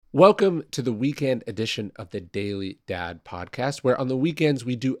Welcome to the weekend edition of the Daily Dad podcast, where on the weekends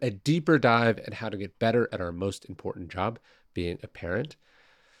we do a deeper dive at how to get better at our most important job, being a parent.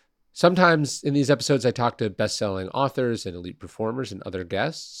 Sometimes in these episodes, I talk to best-selling authors and elite performers and other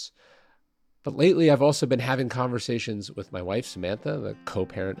guests. But lately, I've also been having conversations with my wife, Samantha, the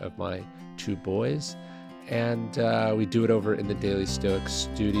co-parent of my two boys. And we do it over in the Daily Stoic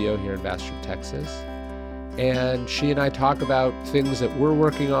studio here in Bastrop, Texas. And she and I talk about things that we're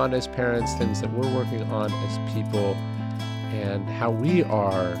working on as parents, things that we're working on as people, and how we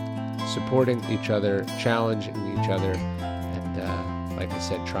are supporting each other, challenging each other, and like I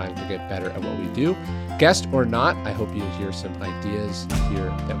said, trying to get better at what we do. Guest or not, I hope you hear some ideas here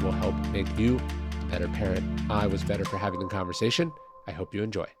that will help make you a better parent. I was better for having the conversation. I hope you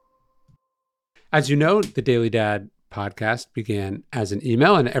enjoy. As you know, the Daily Dad podcast began as an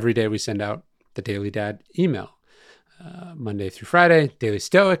email, and every day we send out the Daily Dad email. Monday through Friday. Daily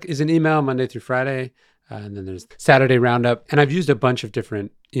Stoic is an email Monday through Friday. And then there's Saturday Roundup. And I've used a bunch of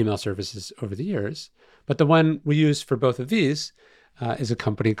different email services over the years. But the one we use for both of these is a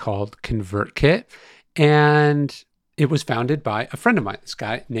company called ConvertKit. And it was founded by a friend of mine, this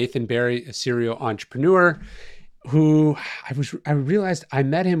guy, Nathan Barry, a serial entrepreneur, who I realized I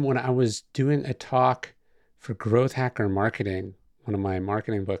met him when I was doing a talk for Growth Hacker Marketing, one of my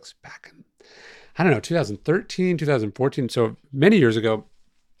marketing books back in 2013, 2014, so many years ago.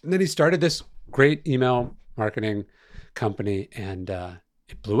 And then he started this great email marketing company, and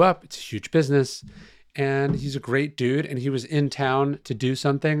it blew up. It's a huge business, and he's a great dude, and he was in town to do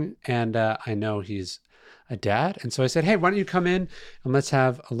something, and I know he's a dad. And so I said, hey, why don't you come in and let's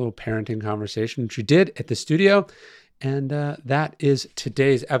have a little parenting conversation, which we did at the studio. And that is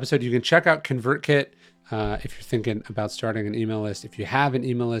today's episode. You can check out ConvertKit if you're thinking about starting an email list. If you have an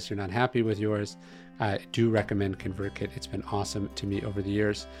email list, you're not happy with yours, I do recommend ConvertKit. It's been awesome to me over the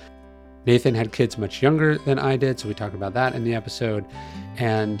years. Nathan had kids much younger than I did, so we talk about that in the episode,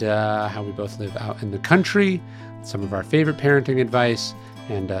 and how we both live out in the country, some of our favorite parenting advice,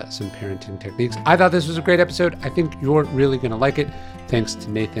 and some parenting techniques. I thought this was a great episode. I think you're really going to like it. Thanks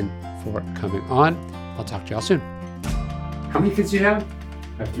to Nathan for coming on. I'll talk to y'all soon. How many kids do you have?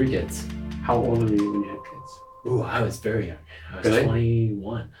 I have 3 kids. How old were you when you had kids? Ooh, I was very young. I was Really?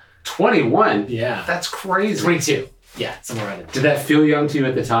 21. 21? Yeah. That's crazy. 22. Yeah, somewhere around there. Did that feel young to you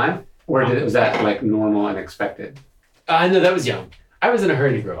at the time? Or was that like normal and expected? No, that was young. I was in a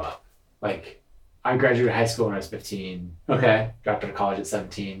hurry to grow up. Like, I graduated high school when I was 15. Okay. Got to college at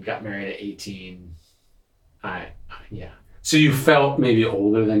 17. Got married at 18. Yeah. So you felt maybe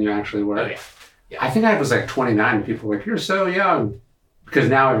older than you actually were? Oh, yeah. I think I was like 29 and people were like, you're so young. Because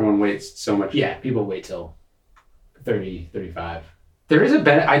now everyone waits so much. Yeah, people wait till 30, 35. There is a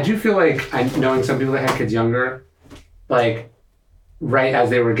benefit. I do feel like, knowing some people that had kids younger, like right as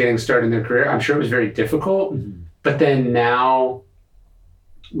they were getting started in their career, I'm sure it was very difficult. Mm-hmm. But then now,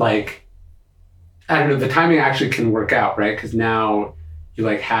 like, I don't know, the timing actually can work out, right? Because now you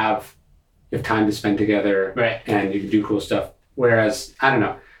like have time to spend together, Right. And you can do cool stuff. Whereas, I don't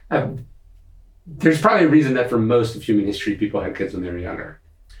know, there's probably a reason that for most of human history, people had kids when they were younger.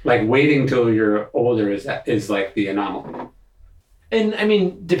 Like waiting till you're older is like the anomaly. And I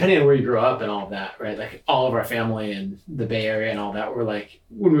mean, depending on where you grew up and all of that, right? Like all of our family in the Bay Area and all that were like,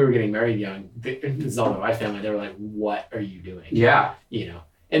 when we were getting married young, this is all my family, they were like, what are you doing? Yeah. You know?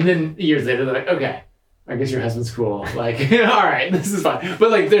 And then years later, they're like, okay, I guess your husband's cool. Like, all right, this is fine.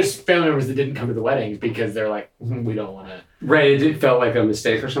 But like, there's family members that didn't come to the wedding because they're like, we don't want to. Right. It felt like a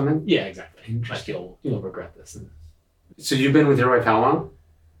mistake or something. Yeah, exactly. Like you'll regret this. And So you've been with your wife how long?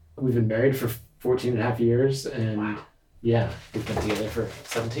 we've been married for 14 and a half years. And Wow. yeah, we've been together for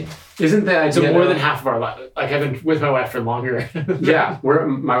 17. Isn't the idea So more than half of our life. Like I've been with my wife for longer. Yeah,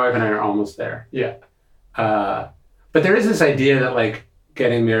 my wife and I are almost there. Yeah. But there is this idea that like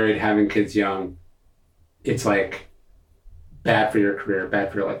getting married, having kids young, it's like bad for your career,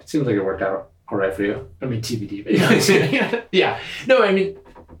 bad for your life. It seems like it worked out all right for you. I mean, TBD, but yeah. Yeah. No, I mean,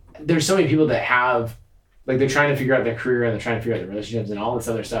 there's so many people that have, like, they're trying to figure out their career and they're trying to figure out their relationships and all this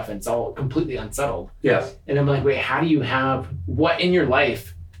other stuff, and it's all completely unsettled. Yes. And I'm like, wait, how do you have what in your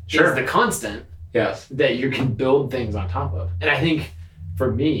life Sure. is the constant Yes. that you can build things on top of? And I think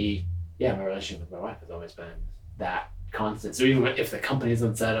for me, yeah, my relationship with my wife has always been that constant. So even if the company's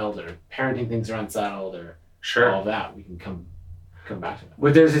unsettled or parenting things are unsettled or Sure. all of that, we can come back to it.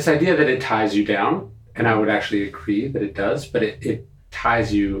 Well, there's this idea that it ties you down, and I would actually agree that it does, but it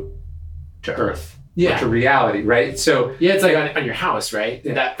ties you to earth, or to reality, right? So yeah, it's like on your house, right?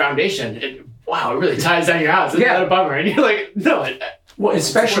 Yeah. That foundation, it really ties down your house. Isn't Yeah. that a bummer? And you're like, no. well,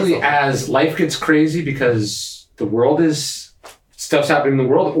 especially as life gets crazy because the world is stuff's happening in the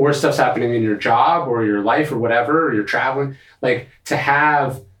world or stuff's happening in your job or your life or whatever, or you're traveling, like to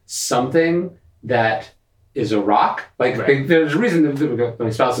have something that is a rock. Like there's a reason that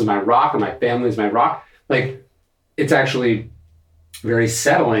my spouse is my rock or my family is my rock. Like it's actually very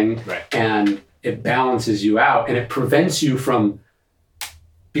settling and it balances you out and it prevents you from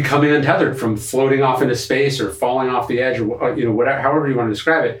becoming untethered, from floating off into space or falling off the edge or, you know, whatever, however you want to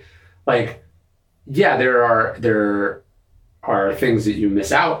describe it. Like, yeah, there are things that you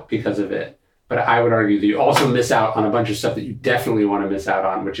miss out because of it. But I would argue that you also miss out on a bunch of stuff that you definitely want to miss out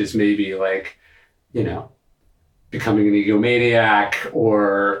on, which is maybe like, you know, becoming an egomaniac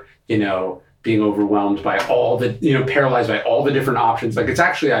or, you know, being overwhelmed by all the, you know, paralyzed by all the different options. Like it's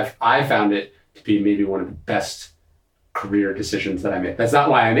actually, I found it to be maybe one of the best career decisions that I made. That's not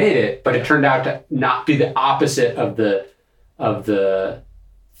why I made it, but it turned out to not be the opposite of the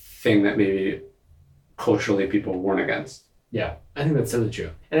thing that maybe culturally people warn against. Yeah, I think that's totally true.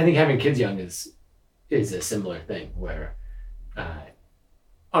 And I think having kids young is a similar thing where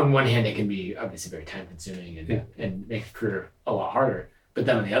on one hand, it can be obviously very time consuming and make a career a lot harder. But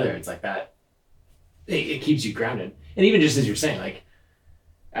then on the other, it's like that, it keeps you grounded. And even just as you're saying, like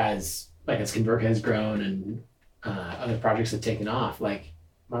as Converka has grown and other projects have taken off, like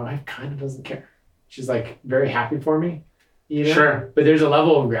my wife kind of doesn't care. She's like very happy for me, you know? Sure. But there's a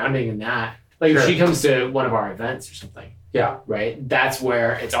level of grounding in that. Like if she comes to one of our events or something. Yeah. Right. That's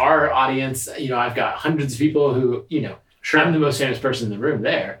where it's our audience. You know, I've got hundreds of people who, you know, I'm the most famous person in the room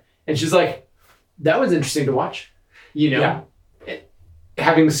there. And she's like, that was interesting to watch, you know? Yeah.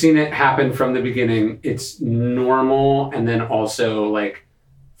 Having seen it happen from the beginning, it's normal. And then also like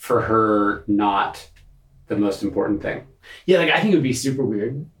for her, not the most important thing. Yeah. Like I think it would be super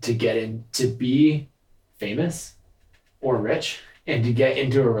weird to get in, to be famous or rich and to get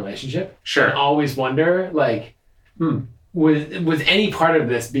into a relationship. Sure. And always wonder like, was any part of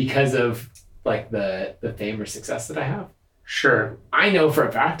this because of like the fame or success that I have? Sure. I know for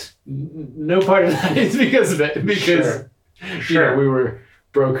a fact, no part of that is because of it. Because you know, we were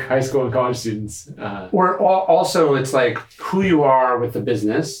broke high school and college students. Or also, it's like who you are with the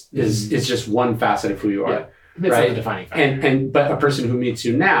business is just one facet of who you are. Yeah. It's right? not a defining factor. But a person who meets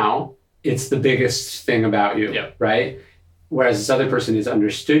you now, it's the biggest thing about you. Yeah. Right? Whereas this other person has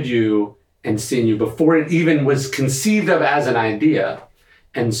understood you and seen you before it even was conceived of as an idea.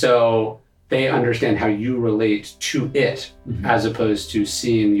 And so they understand how you relate to it as opposed to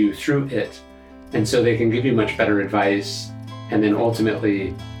seeing you through it. And so they can give you much better advice and then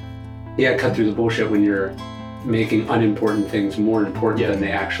ultimately, cut through the bullshit when you're making unimportant things more important than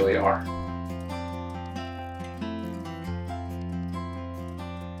they actually are.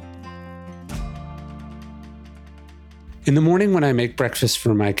 In the morning when I make breakfast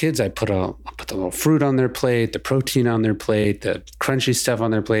for my kids, I put the little fruit on their plate, the protein on their plate, the crunchy stuff on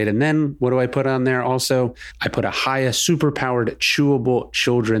their plate. And then what do I put on there also? I put a Hiya superpowered chewable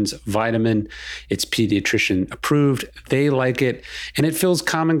children's vitamin. It's pediatrician approved. They like it. And it fills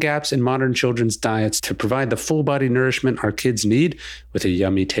common gaps in modern children's diets to provide the full body nourishment our kids need with a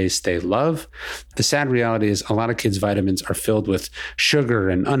yummy taste they love. The sad reality is a lot of kids' vitamins are filled with sugar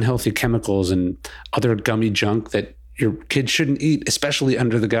and unhealthy chemicals and other gummy junk that your kids shouldn't eat, especially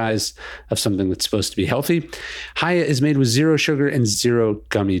under the guise of something that's supposed to be healthy. Hiya is made with zero sugar and zero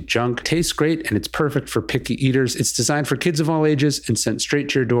gummy junk. Tastes great, and it's perfect for picky eaters. It's designed for kids of all ages and sent straight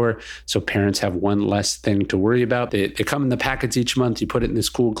to your door, so parents have one less thing to worry about. They come in the packets each month. You put it in this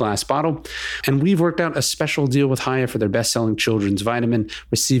cool glass bottle. And we've worked out a special deal with Hiya for their best-selling children's vitamin.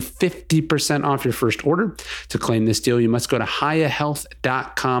 Receive 50% off your first order. To claim this deal, you must go to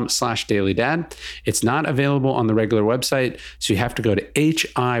hiyahealth.com/dailydad. It's not available on the regular website, so you have to go to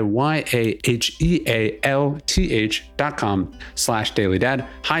hiyahealth.com/dailydad,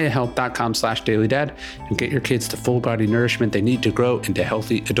 hiyahealth.com/dailydad, and get your kids the full body nourishment they need to grow into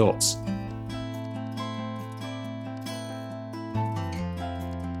healthy adults.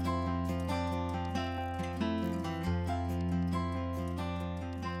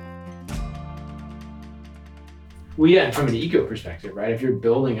 Well, yeah, and from an ego perspective, right? If you're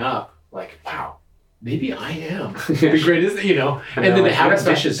building up, like, wow, maybe I am the greatest, you know, and then to have a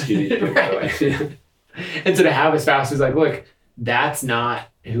spouse, and so to have a spouse who's like, look, that's not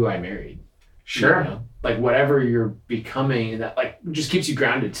who I married. Sure. You know? Like whatever you're becoming, that like just keeps you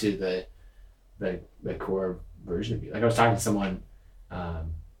grounded to the core version of you. Like I was talking to someone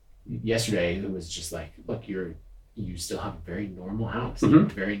yesterday who was just like, look, you still have a very normal house, a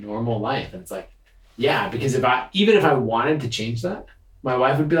very normal life. And it's like, yeah, because even if I wanted to change that, my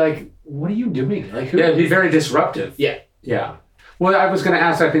wife would be like, what are you doing? Like, it'd be very disruptive. Yeah. Yeah. Well, I was going to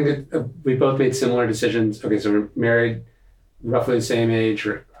ask, I think that we both made similar decisions. Okay, so we're married roughly the same age,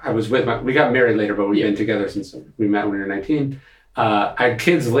 or I was with we got married later, but we've been together since we met when we were 19. I had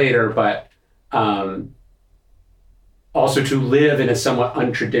kids later, but also to live in a somewhat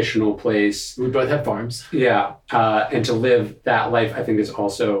untraditional place. We both have farms. Yeah. And to live that life, I think, is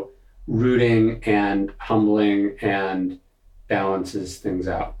also rooting and humbling and balances things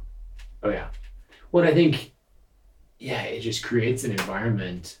out. Oh, yeah. Well, I think, it just creates an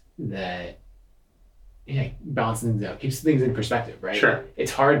environment that balances things out, keeps things in perspective, right? Sure.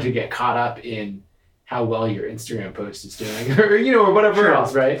 It's hard to get caught up in how well your Instagram post is doing or whatever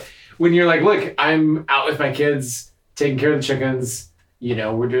else, right? When you're like, look, I'm out with my kids, taking care of the chickens, we're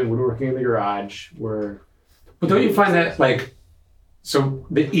working in the garage, But don't you find that so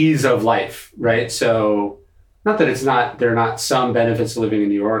the ease of life, right? So not that there are not some benefits to living in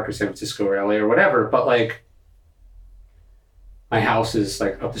New York or San Francisco or LA or whatever, but my house is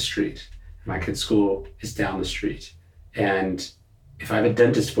up the street. My kid's school is down the street. And if I have a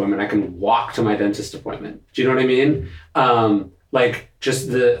dentist appointment, I can walk to my dentist appointment. Do you know what I mean? Just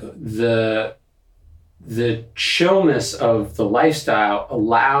the chillness of the lifestyle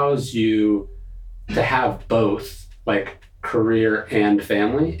allows you to have both career and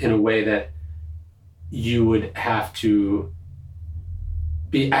family in a way that you would have to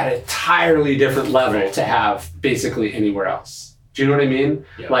be at an entirely different level to have basically anywhere else. Do you know what I mean?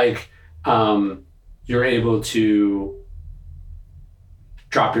 Yeah. You're able to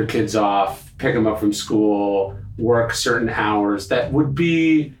drop your kids off, pick them up from school, work certain hours that would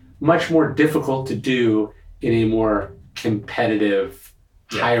be much more difficult to do in a more competitive,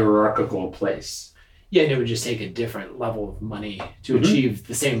 hierarchical place. Yeah, and it would just take a different level of money to achieve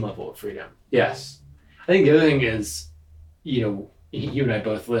the same level of freedom. Yes. I think the other thing is, you and I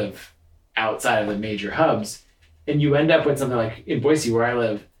both live outside of the major hubs, and you end up with something like in Boise, where I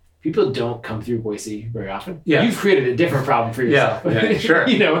live, people don't come through Boise very often. Yeah. You've created a different problem for yourself. Yeah, sure.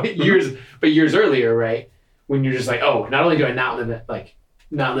 years earlier, right? When you're just like, oh, not only do I not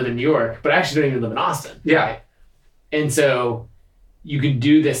live in New York, but I actually don't even live in Austin. Yeah. Right? And so you can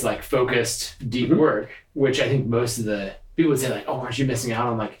do this focused, deep work, which I think most of the people would say oh, aren't you missing out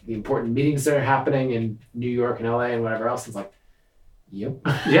on the important meetings that are happening in New York and LA and whatever else? It's yep.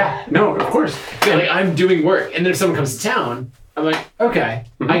 Yeah, no, of course. I'm doing work. And then if someone comes to town, I'm like, okay.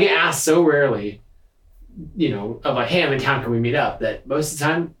 I get asked so rarely, of hey, I'm in town, can we meet up? That most of the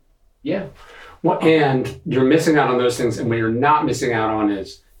time, yeah. Well, and you're missing out on those things. And what you're not missing out on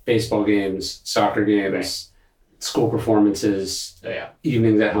is baseball games, soccer games, school performances,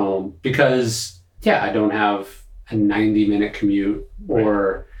 evenings at home. Because, I don't have a 90-minute commute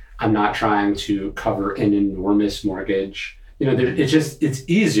or I'm not trying to cover an enormous mortgage. It's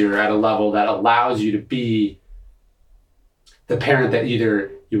easier at a level that allows you to be the parent that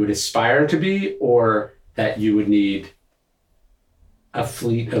either you would aspire to be or that you would need a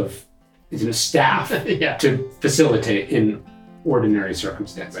fleet of staff to facilitate in ordinary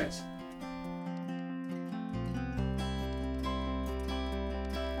circumstances. Right.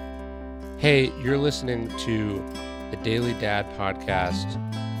 Hey, you're listening to the Daily Dad Podcast,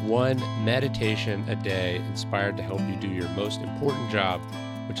 one meditation a day inspired to help you do your most important job,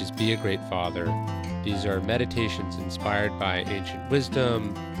 which is be a great father. These are meditations inspired by ancient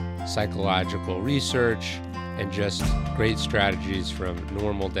wisdom, psychological research, and just great strategies from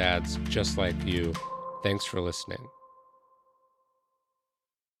normal dads just like you. Thanks for listening.